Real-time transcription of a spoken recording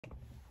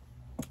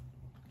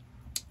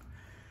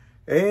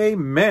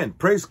Amen.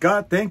 Praise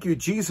God. Thank you,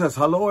 Jesus.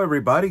 Hello,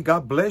 everybody.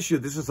 God bless you.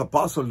 This is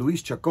Apostle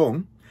Luis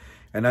Chacon,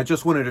 and I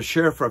just wanted to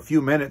share for a few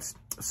minutes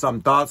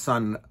some thoughts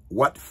on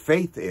what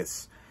faith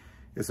is.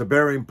 It's a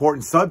very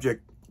important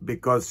subject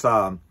because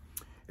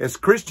as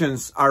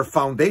Christians, our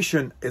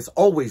foundation is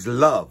always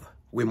love.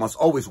 We must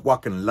always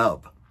walk in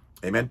love.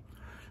 Amen.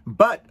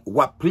 But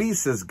what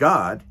pleases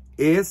God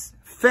is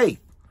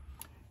faith.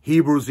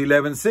 Hebrews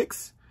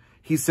 11:6,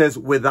 he says,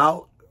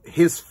 without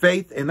his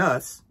faith in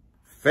us,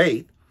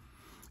 faith,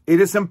 it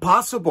is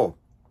impossible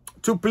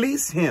to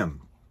please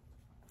him.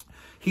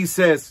 He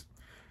says,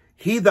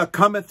 he that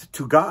cometh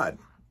to God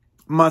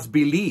must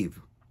believe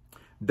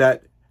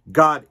that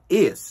God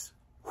is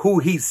who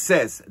he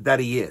says that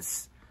he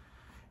is,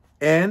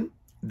 and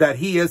that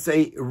he is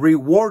a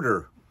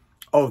rewarder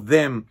of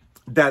them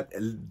that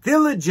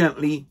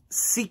diligently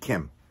seek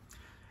him.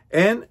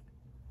 And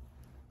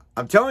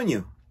I'm telling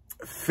you,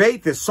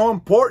 faith is so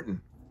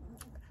important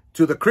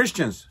to the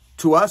Christians,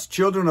 to us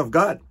children of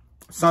God,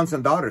 sons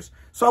and daughters.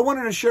 So I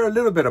wanted to share a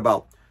little bit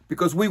about,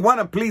 because we want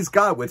to please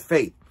God with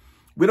faith.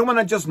 We don't want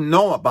to just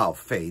know about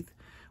faith.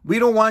 We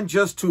don't want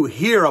just to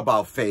hear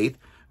about faith,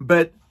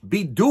 but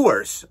be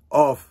doers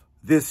of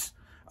this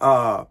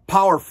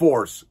power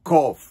force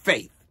called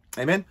faith.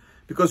 Amen.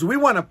 Because we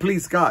want to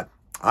please God.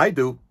 I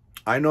do.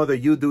 I know that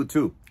you do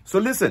too. So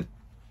listen,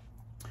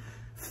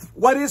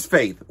 what is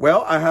faith?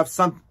 Well, I have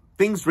some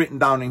things written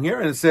down in here,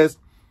 and it says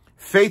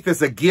faith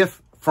is a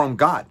gift from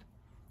God.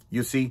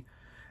 You see,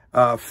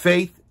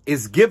 faith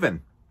is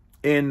given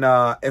in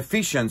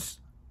Ephesians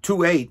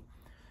 2:8,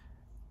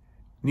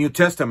 New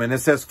Testament. It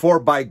says, for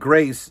by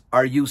grace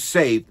are you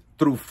saved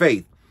through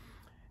faith,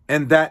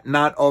 and that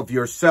not of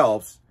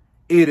yourselves.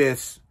 It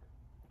is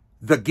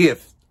the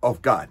gift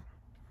of God.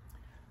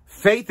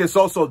 Faith is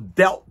also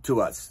dealt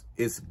to us,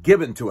 is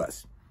given to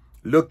us.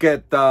 Look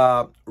at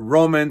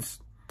Romans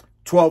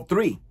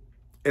 12:3.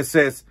 It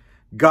says,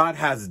 God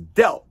has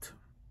dealt,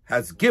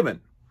 has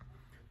given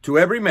to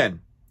every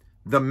man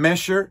the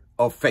measure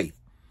of faith.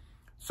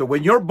 So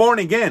when you're born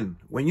again,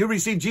 when you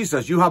receive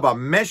Jesus, you have a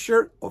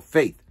measure of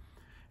faith.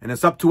 And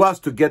it's up to us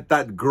to get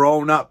that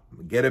grown up,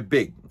 get it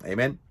big.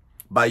 Amen.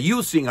 By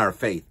using our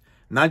faith,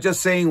 not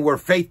just saying we're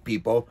faith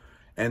people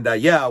and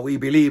that, yeah, we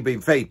believe in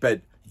faith,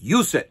 but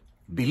use it,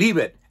 believe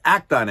it,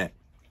 act on it.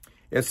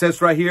 It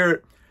says right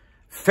here,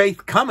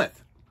 faith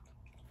cometh.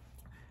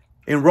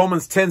 In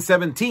Romans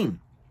 10:17,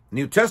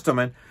 New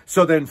Testament.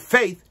 So then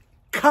faith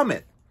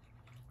cometh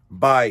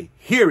by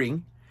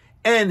hearing,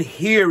 and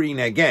hearing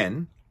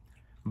again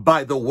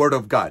by the word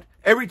of God.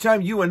 Every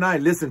time you and I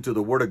listen to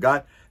the word of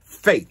God,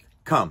 faith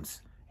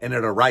comes and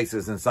it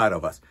arises inside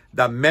of us.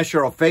 The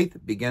measure of faith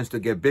begins to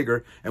get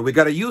bigger, and we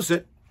got to use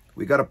it.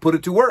 We got to put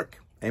it to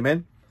work.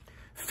 Amen.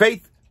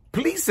 Faith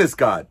pleases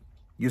God.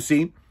 You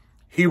see,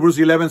 Hebrews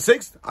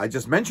 11:6, I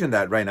just mentioned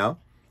that right now.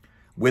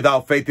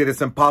 Without faith, it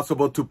is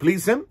impossible to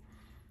please him.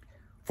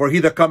 For he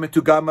that cometh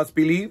to God must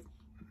believe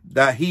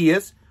that he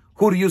is.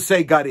 Who do you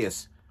say God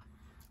is?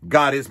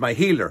 God is my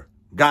healer.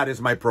 God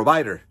is my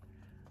provider.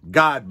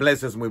 God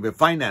blesses me with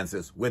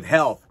finances, with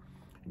health.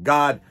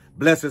 God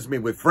blesses me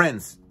with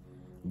friends.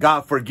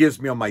 God forgives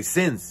me of my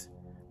sins.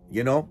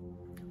 You know,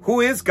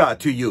 who is God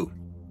to you?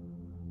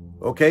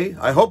 Okay,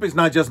 I hope it's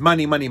not just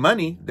money, money,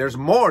 money. There's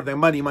more than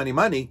money, money,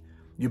 money.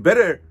 You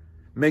better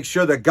make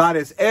sure that God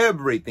is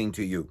everything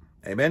to you.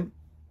 Amen.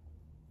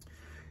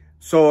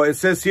 So it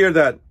says here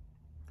that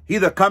he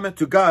that cometh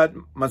to God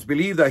must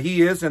believe that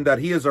he is, and that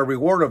he is a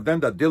reward of them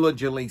that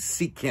diligently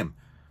seek him.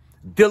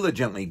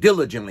 Diligently,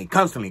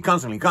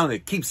 constantly.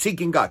 Keep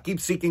seeking God.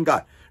 Keep seeking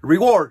God.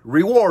 Reward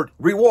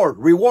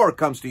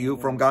comes to you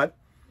from God.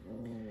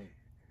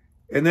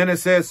 And then it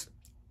says,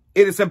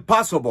 it is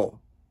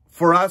impossible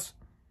for us.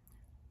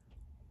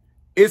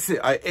 Is it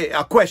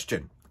a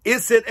question?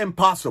 Is it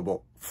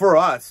impossible for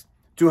us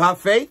to have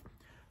faith?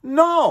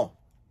 No.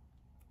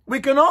 We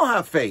can all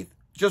have faith.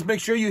 Just make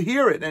sure you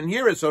hear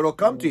it so it'll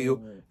come to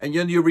you and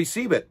then you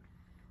receive it.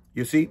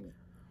 You see?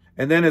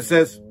 And then it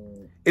says,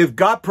 if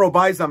God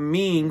provides a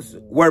means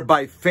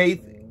whereby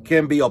faith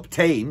can be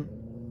obtained,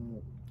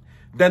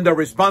 then the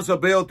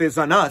responsibility is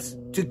on us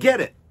to get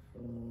it.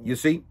 You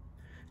see?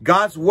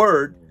 God's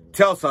word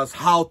tells us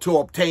how to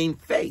obtain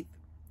faith.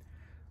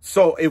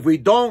 So if we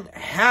don't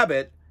have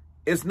it,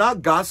 it's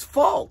not God's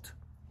fault.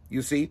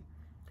 You see?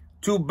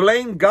 To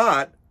blame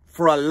God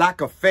for a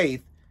lack of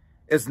faith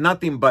is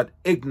nothing but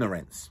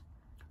ignorance.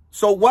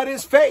 So what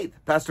is faith,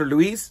 Pastor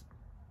Luis?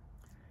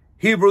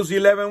 Hebrews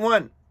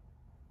 11:1.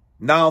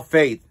 Now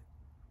faith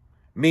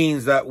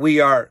means that we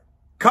are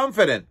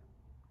confident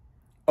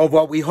of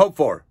what we hope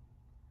for,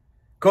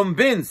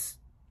 convinced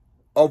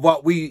of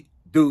what we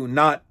do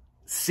not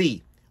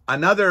see.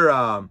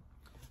 Another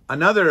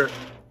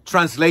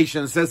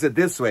translation says it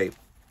this way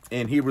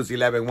in Hebrews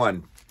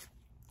 11:1.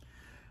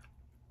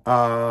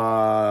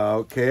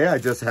 Okay, I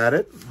just had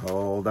it.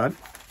 Hold on.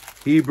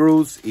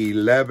 Hebrews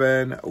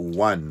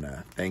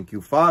 11:1. Thank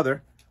you,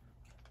 Father.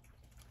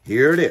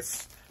 Here it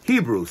is.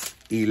 Hebrews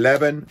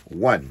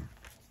 11:1.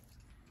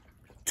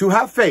 To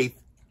have faith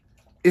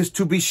is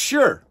to be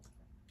sure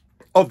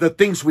of the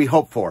things we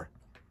hope for.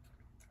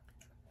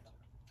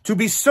 To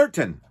be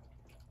certain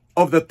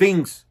of the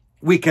things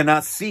we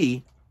cannot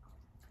see.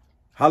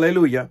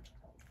 Hallelujah.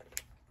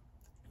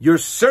 You're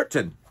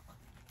certain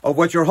of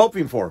what you're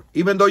hoping for,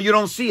 even though you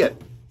don't see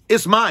it.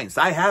 It's mine.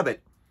 I have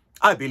it.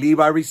 I believe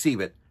I receive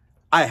it.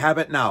 I have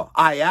it now.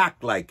 I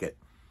act like it.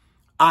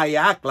 I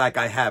act like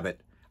I have it.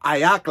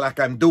 I act like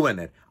I'm doing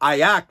it.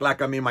 I act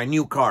like I'm in my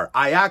new car.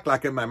 I act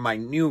like I'm in my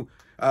new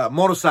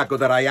motorcycle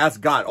that I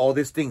asked God, all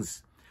these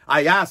things.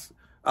 I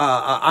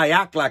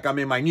act like I'm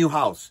in my new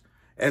house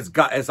as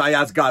I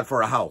ask God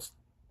for a house.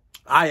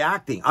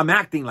 I'm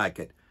acting like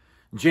it.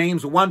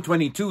 James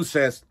 1:22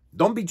 says,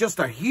 don't be just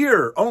a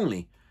hearer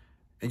only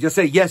and just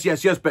say yes,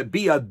 yes, yes, but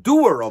be a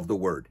doer of the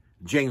word.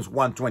 James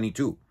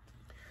 1:22.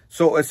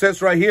 So it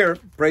says right here,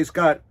 praise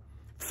God,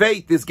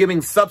 faith is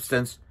giving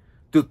substance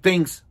to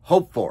things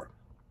hoped for.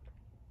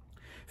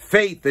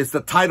 Faith is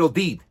the title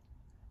deed,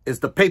 is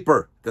the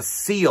paper, the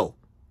seal,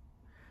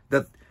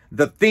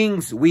 the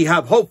things we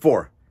have hope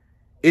for.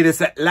 It is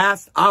at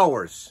last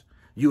ours.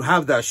 You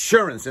have the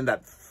assurance in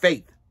that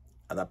faith,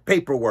 the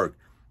paperwork,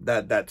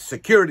 that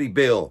security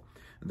bill,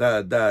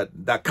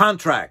 the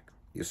contract.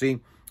 You see,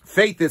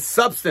 faith is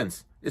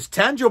substance. It's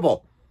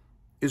tangible.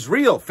 It's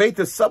real. Faith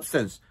is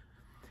substance.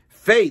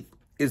 Faith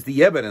is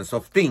the evidence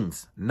of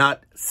things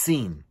not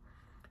seen.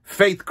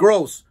 Faith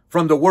grows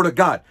from the word of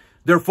God.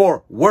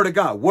 Therefore, word of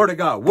God, word of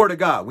God, word of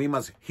God. We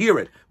must hear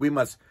it. We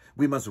must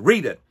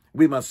read it.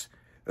 We must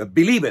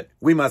believe it.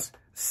 We must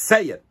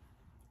say it.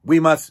 We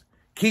must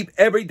keep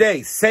every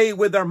day, say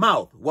with our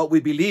mouth what we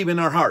believe in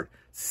our heart.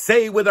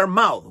 Say with our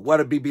mouth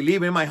what we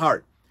believe in my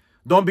heart.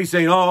 Don't be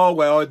saying, oh,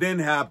 well, it didn't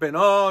happen.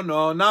 Oh,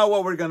 no, now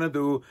what we're going to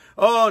do?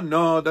 Oh,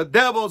 no, the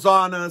devil's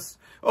on us.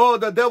 Oh,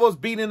 the devil's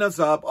beating us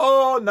up.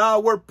 Oh, now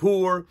we're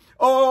poor.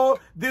 Oh,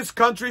 this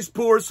country's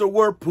poor, so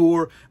we're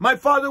poor. My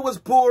father was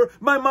poor.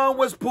 My mom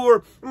was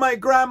poor. My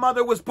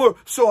grandmother was poor,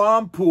 so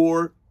I'm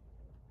poor.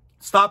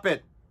 Stop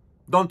it.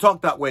 Don't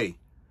talk that way.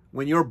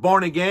 When you're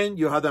born again,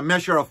 you have the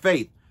measure of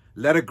faith.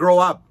 Let it grow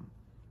up.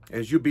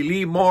 As you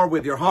believe more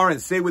with your heart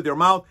and say with your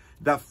mouth,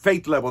 the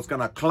faith level is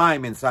going to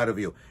climb inside of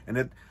you.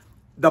 And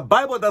the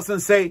Bible doesn't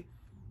say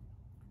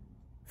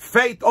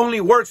faith only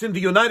works in the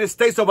United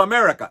States of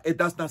America. It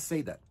does not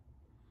say that.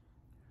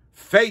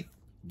 Faith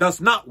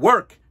does not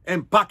work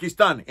in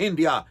Pakistan,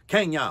 India,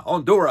 Kenya,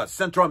 Honduras,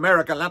 Central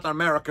America, Latin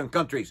American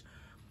countries.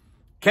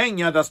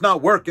 Kenya does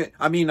not work.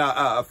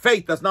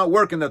 Faith does not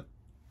work in the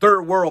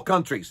third world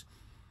countries.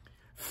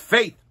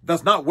 Faith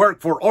does not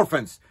work for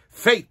orphans.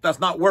 Faith does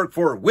not work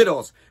for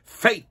widows.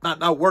 Faith does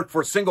not work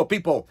for single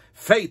people.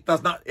 Faith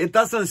does not. It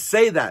doesn't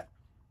say that.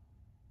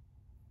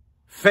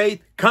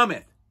 Faith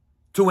cometh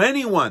to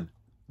anyone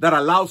that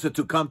allows it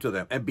to come to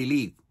them and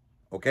believe.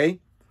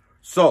 Okay?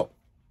 So,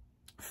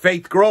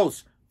 faith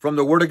grows from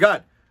the word of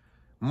God.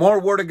 More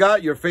word of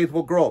God, your faith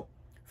will grow.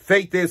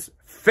 Faith is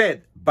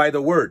fed by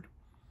the word.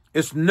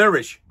 It's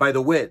nourished by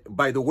the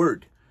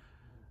word.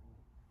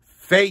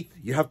 Faith,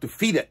 you have to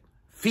feed it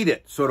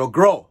so it'll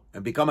grow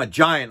and become a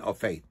giant of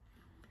faith.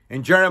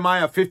 In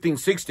Jeremiah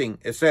 15:16,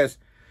 it says,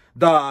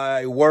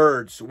 thy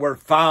words were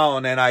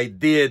found and I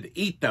did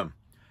eat them.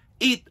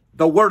 Eat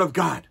the word of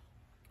God.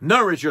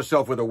 Nourish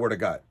yourself with the word of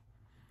God.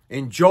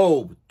 In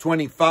Job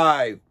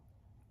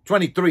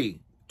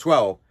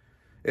 23:12,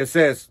 it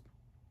says,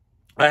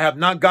 I have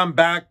not gone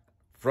back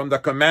from the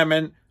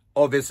commandment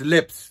of his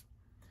lips.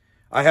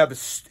 I have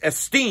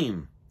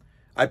esteemed.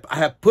 I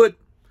have put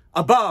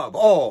above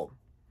all.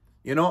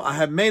 I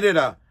have made it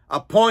a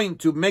point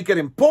to make it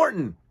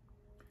important.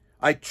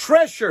 I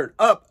treasured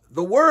up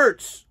the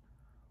words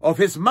of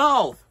his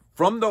mouth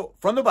from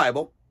the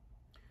Bible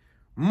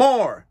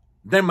more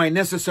than my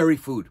necessary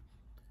food.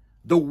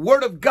 The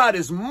word of God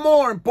is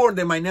more important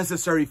than my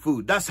necessary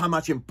food. That's how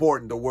much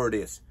important the word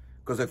is,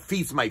 because it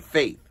feeds my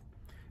faith.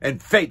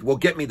 And faith will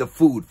get me the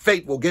food.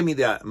 Faith will give me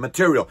the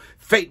material.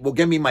 Faith will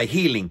give me my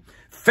healing.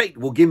 Faith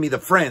will give me the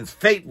friends.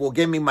 Faith will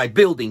give me my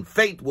building.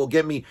 Faith will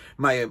give me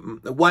my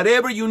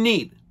whatever you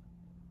need.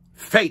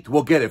 Faith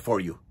will get it for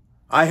you.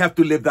 I have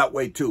to live that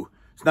way too.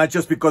 It's not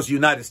just because the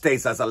United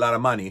States has a lot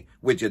of money,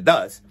 which it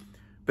does,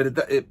 but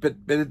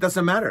it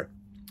doesn't matter.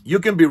 You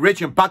can be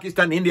rich in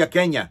Pakistan, India,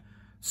 Kenya,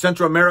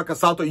 Central America,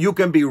 South. You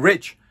can be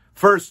rich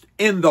first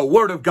in the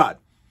word of God.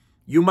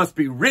 You must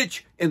be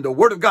rich in the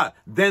word of God.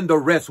 Then the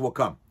rest will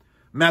come.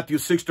 Matthew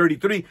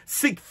 6:33,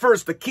 seek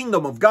first the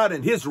kingdom of God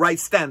and his right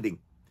standing,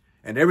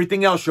 and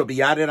everything else shall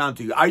be added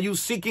unto you. Are you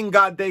seeking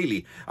God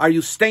daily? Are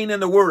you staying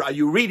in the word? Are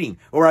you reading?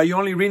 Or are you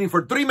only reading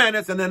for 3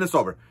 minutes and then it's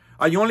over?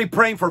 Are you only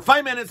praying for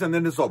 5 minutes and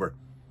then it's over?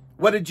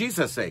 What did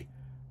Jesus say?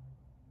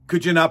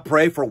 Could you not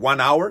pray for 1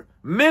 hour?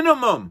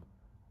 Minimum.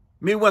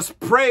 We must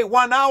pray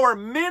 1 hour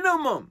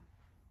minimum.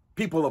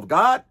 People of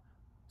God,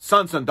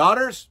 sons and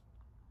daughters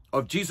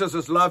of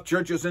Jesus' Love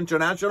Churches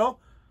International,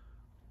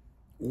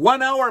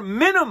 1 hour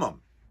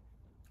minimum.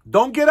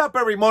 Don't get up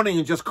every morning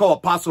and just call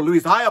Apostle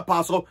Luis. Hi,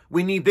 Apostle.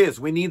 We need this.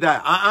 We need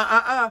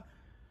that.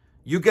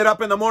 You get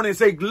up in the morning and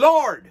say,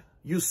 Lord,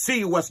 you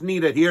see what's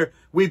needed here.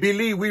 We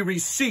believe we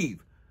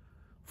receive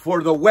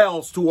for the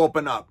wells to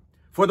open up,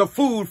 for the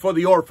food for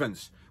the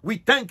orphans. We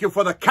thank you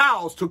for the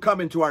cows to come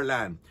into our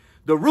land,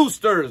 the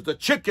roosters, the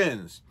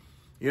chickens,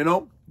 you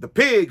know, the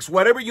pigs,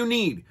 whatever you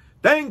need.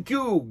 Thank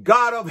you,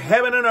 God of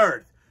heaven and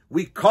earth.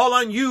 We call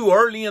on you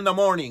early in the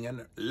morning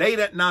and late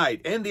at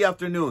night, in the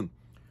afternoon.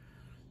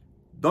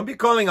 Don't be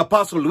calling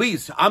Apostle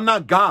Luis. I'm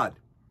not God.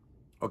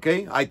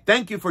 Okay? I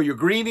thank you for your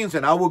greetings,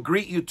 and I will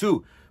greet you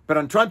too. But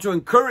I'm trying to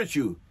encourage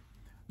you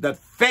that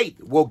faith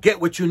will get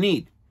what you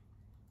need.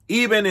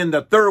 Even in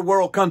the third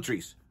world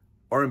countries,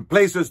 or in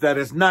places that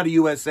is not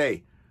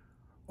USA,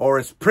 or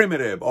is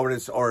primitive, or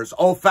is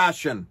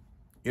old-fashioned,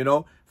 you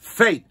know,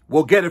 faith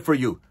will get it for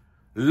you.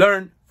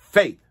 Learn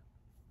faith.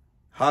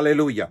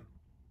 Hallelujah.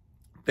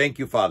 Thank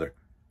you, Father.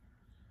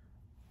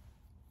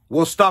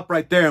 We'll stop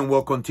right there and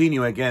we'll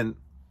continue again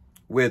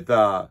with,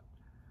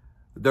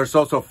 there's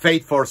also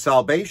faith for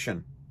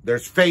salvation.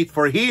 There's faith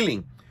for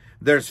healing.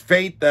 There's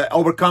faith that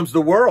overcomes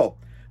the world.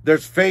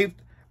 There's faith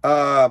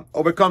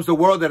overcomes the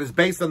world that is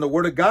based on the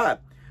Word of God.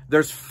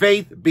 There's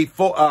faith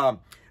before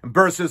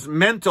versus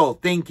mental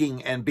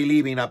thinking and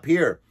believing up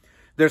here.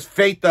 There's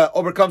faith that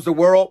overcomes the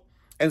world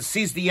and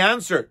sees the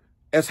answer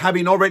as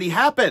having already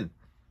happened.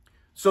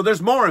 So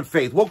there's more in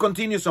faith. We'll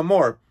continue some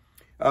more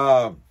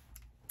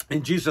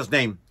in Jesus'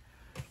 name.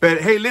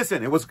 But hey,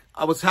 listen,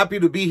 I was happy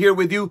to be here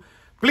with you.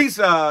 Please,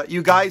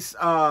 you guys,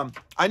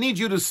 I need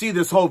you to see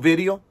this whole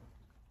video.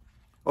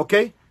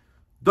 Okay?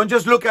 Don't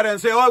just look at it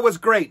and say, oh, it was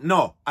great.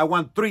 No, I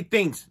want 3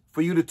 things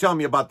for you to tell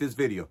me about this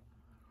video.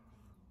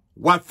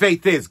 What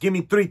faith is. Give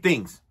me 3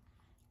 things.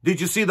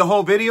 Did you see the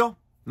whole video?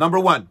 Number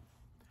 1.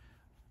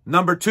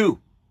 Number 2,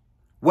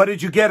 what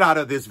did you get out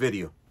of this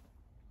video?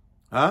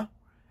 Huh?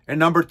 And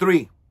number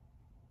 3,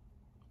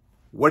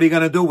 what are you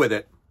going to do with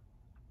it?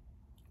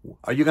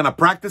 Are you going to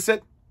practice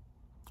it?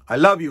 I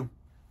love you.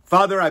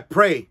 Father, I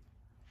pray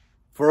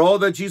for all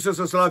the Jesus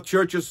is Love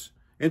churches,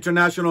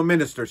 international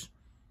ministers,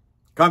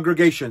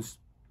 congregations,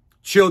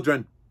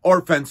 children,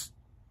 orphans,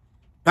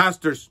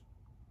 pastors,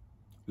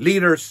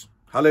 leaders,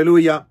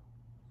 hallelujah,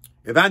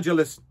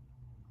 evangelists,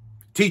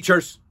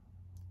 teachers.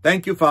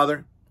 Thank you,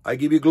 Father. I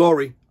give you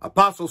glory.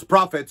 Apostles,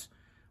 prophets,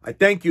 I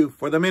thank you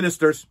for the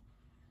ministers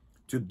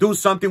to do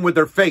something with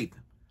their faith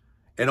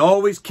and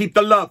always keep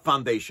the love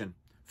foundation.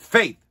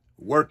 Faith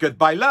worketh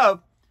by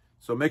love.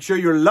 So make sure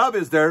your love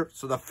is there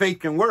so the faith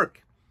can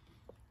work.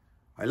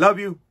 I love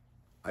you.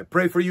 I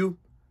pray for you.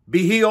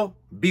 Be healed.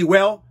 Be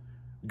well.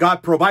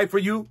 God provide for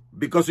you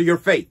because of your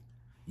faith.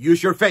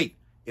 Use your faith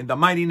in the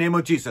mighty name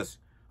of Jesus.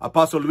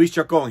 Apostle Luis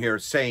Chacon here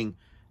saying,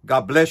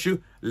 God bless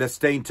you. Let's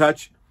stay in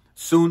touch.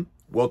 Soon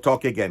we'll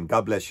talk again.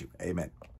 God bless you. Amen.